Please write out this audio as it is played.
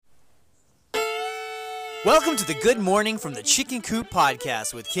Welcome to the Good Morning from the Chicken Coop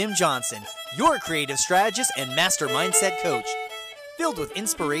podcast with Kim Johnson, your creative strategist and master mindset coach. Filled with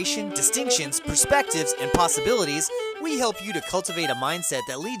inspiration, distinctions, perspectives, and possibilities, we help you to cultivate a mindset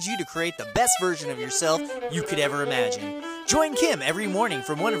that leads you to create the best version of yourself you could ever imagine. Join Kim every morning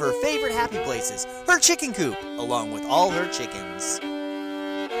from one of her favorite happy places, her chicken coop, along with all her chickens.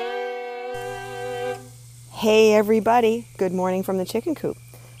 Hey everybody, good morning from the chicken coop.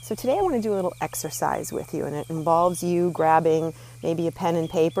 So today I want to do a little exercise with you, and it involves you grabbing maybe a pen and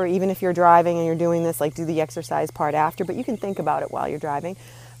paper. Even if you're driving and you're doing this, like do the exercise part after, but you can think about it while you're driving.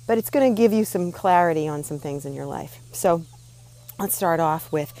 But it's going to give you some clarity on some things in your life. So let's start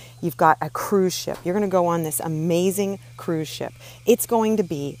off with, you've got a cruise ship. You're going to go on this amazing cruise ship. It's going to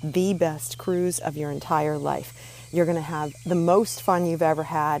be the best cruise of your entire life. You're going to have the most fun you've ever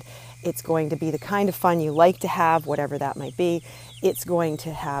had. It's going to be the kind of fun you like to have, whatever that might be. It's going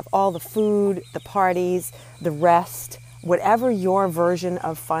to have all the food, the parties, the rest, whatever your version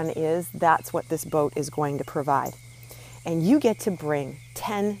of fun is, that's what this boat is going to provide. And you get to bring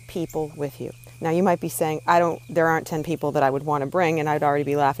 10 people with you. Now you might be saying, there aren't 10 people that I would want to bring, and I'd already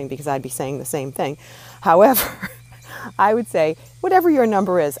be laughing because I'd be saying the same thing. However, I would say, whatever your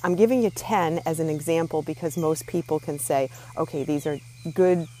number is, I'm giving you 10 as an example because most people can say, okay, these are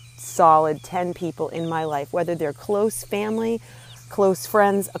good, solid 10 people in my life, whether they're close family, close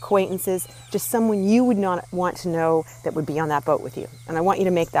friends, acquaintances, just someone you would not want to know that would be on that boat with you. And I want you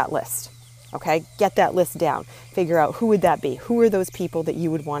to make that list, okay? Get that list down. Figure out who would that be? Who are those people that you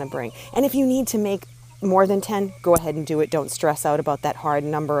would want to bring? And if you need to make more than 10, go ahead and do it. Don't stress out about that hard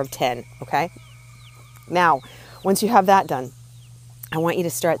number of 10, okay? Now, once you have that done, I want you to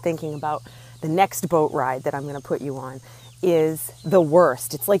start thinking about the next boat ride that I'm going to put you on. Is the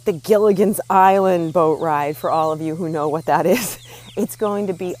worst. It's like the Gilligan's Island boat ride for all of you who know what that is. It's going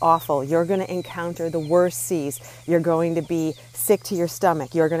to be awful. You're going to encounter the worst seas. You're going to be sick to your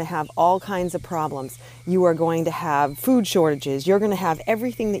stomach. You're going to have all kinds of problems. You are going to have food shortages. You're going to have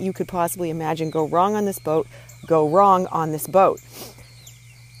everything that you could possibly imagine go wrong on this boat, go wrong on this boat.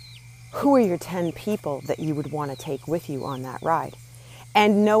 Who are your 10 people that you would want to take with you on that ride?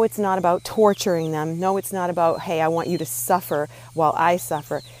 And no, it's not about torturing them. No, it's not about, hey, I want you to suffer while I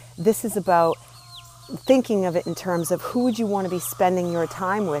suffer. This is about thinking of it in terms of who would you want to be spending your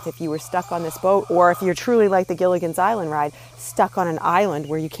time with if you were stuck on this boat, or if you're truly like the Gilligan's Island ride, stuck on an island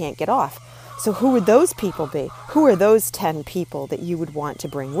where you can't get off. So who would those people be? Who are those 10 people that you would want to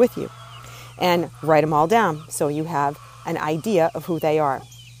bring with you? And write them all down so you have an idea of who they are.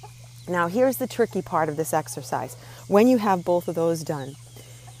 Now, here's the tricky part of this exercise. When you have both of those done,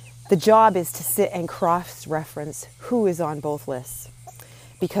 the job is to sit and cross-reference who is on both lists.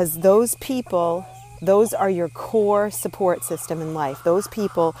 Because those people, those are your core support system in life. Those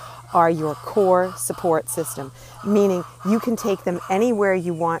people are your core support system, meaning you can take them anywhere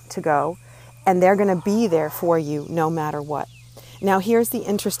you want to go, and they're going to be there for you no matter what. Now, here's the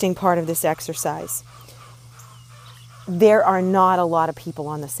interesting part of this exercise. There are not a lot of people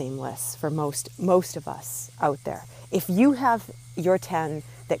on the same list for most of us out there. If you have your 10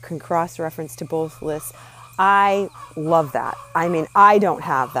 that can cross-reference to both lists, I love that. I mean, I don't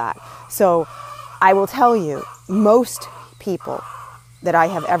have that. So I will tell you, most people that I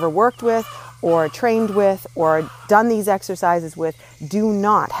have ever worked with or trained with or done these exercises with do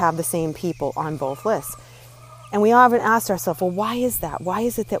not have the same people on both lists. And we often ask ourselves, well, why is that? Why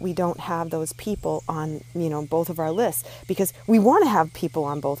is it that we don't have those people on, both of our lists? Because we want to have people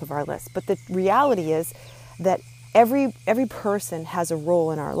on both of our lists. But the reality is that every person has a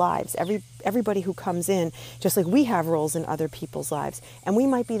role in our lives. Everybody who comes in, just like we have roles in other people's lives. And we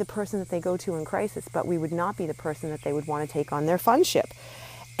might be the person that they go to in crisis, but we would not be the person that they would want to take on their fun ship.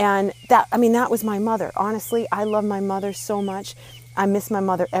 And that was my mother. Honestly, I love my mother so much. I miss my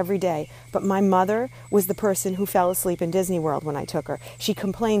mother every day, but my mother was the person who fell asleep in Disney World when I took her. She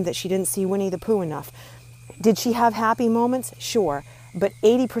complained that she didn't see Winnie the Pooh enough. Did she have happy moments? Sure, but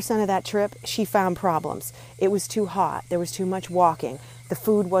 80% of that trip, she found problems. It was too hot. There was too much walking. The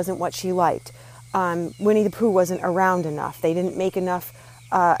food wasn't what she liked. Winnie the Pooh wasn't around enough. They didn't make enough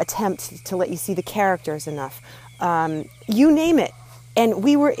attempt to let you see the characters enough. You name it. And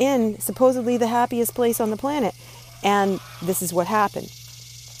we were in supposedly the happiest place on the planet. And this is what happened.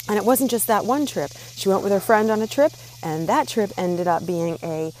 And it wasn't just that one trip. She went with her friend on a trip, and that trip ended up being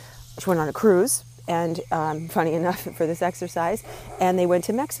she went on a cruise, and funny enough for this exercise, and they went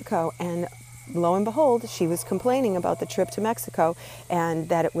to Mexico, and lo and behold, she was complaining about the trip to Mexico, and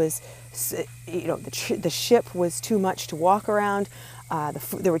that it was, the ship was too much to walk around,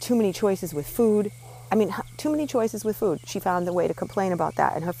 there were too many choices with food. Too many choices with food. She found a way to complain about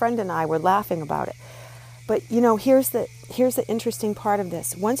that, and her friend and I were laughing about it. But here's the interesting part of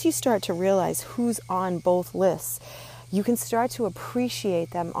this. Once you start to realize who's on both lists, you can start to appreciate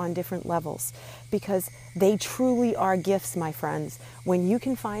them on different levels, because they truly are gifts, my friends. When you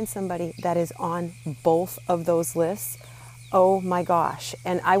can find somebody that is on both of those lists, oh my gosh.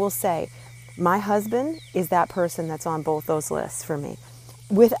 And I will say, my husband is that person that's on both those lists for me.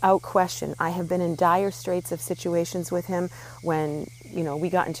 Without question. I have been in dire straits of situations with him when, we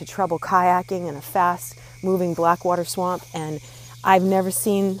got into trouble kayaking in a fast-moving Blackwater swamp, and I've never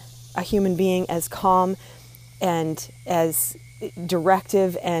seen a human being as calm and as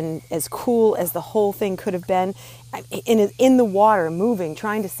directive and as cool as the whole thing could have been. In the water, moving,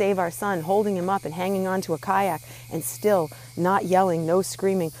 trying to save our son, holding him up and hanging onto a kayak, and still not yelling, no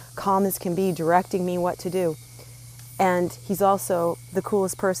screaming, calm as can be, directing me what to do. And he's also the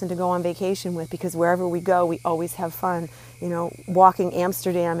coolest person to go on vacation with, because wherever we go, we always have fun. Walking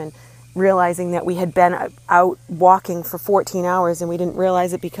Amsterdam and realizing that we had been out walking for 14 hours and we didn't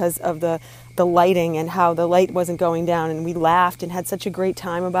realize it because of the lighting and how the light wasn't going down, and we laughed and had such a great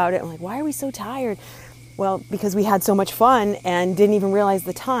time about it. I'm like, why are we so tired? Well, because we had so much fun and didn't even realize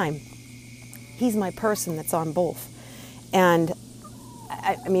the time. He's my person that's on both. And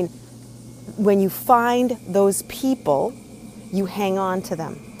I mean, when you find those people, you hang on to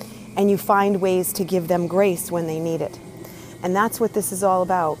them and you find ways to give them grace when they need it. And that's what this is all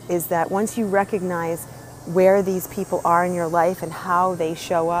about, is that once you recognize where these people are in your life and how they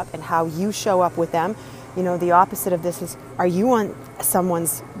show up and how you show up with them, the opposite of this is, are you on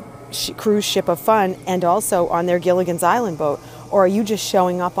someone's cruise ship of fun and also on their Gilligan's Island boat, or are you just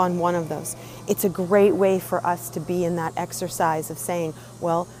showing up on one of those? It's a great way for us to be in that exercise of saying,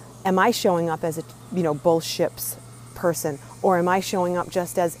 well, am I showing up as a, both ships person, or am I showing up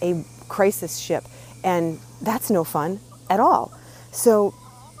just as a crisis ship? And that's no fun at all. So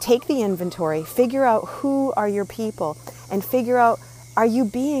take the inventory, figure out who are your people, and figure out, are you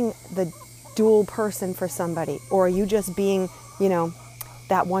being the dual person for somebody, or are you just being,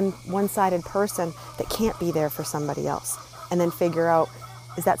 that one-sided person that can't be there for somebody else? And then figure out,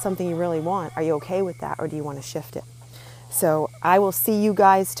 is that something you really want? Are you okay with that, or do you want to shift it? So I will see you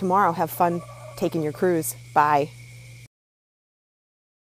guys tomorrow. Have fun taking your cruise. Bye.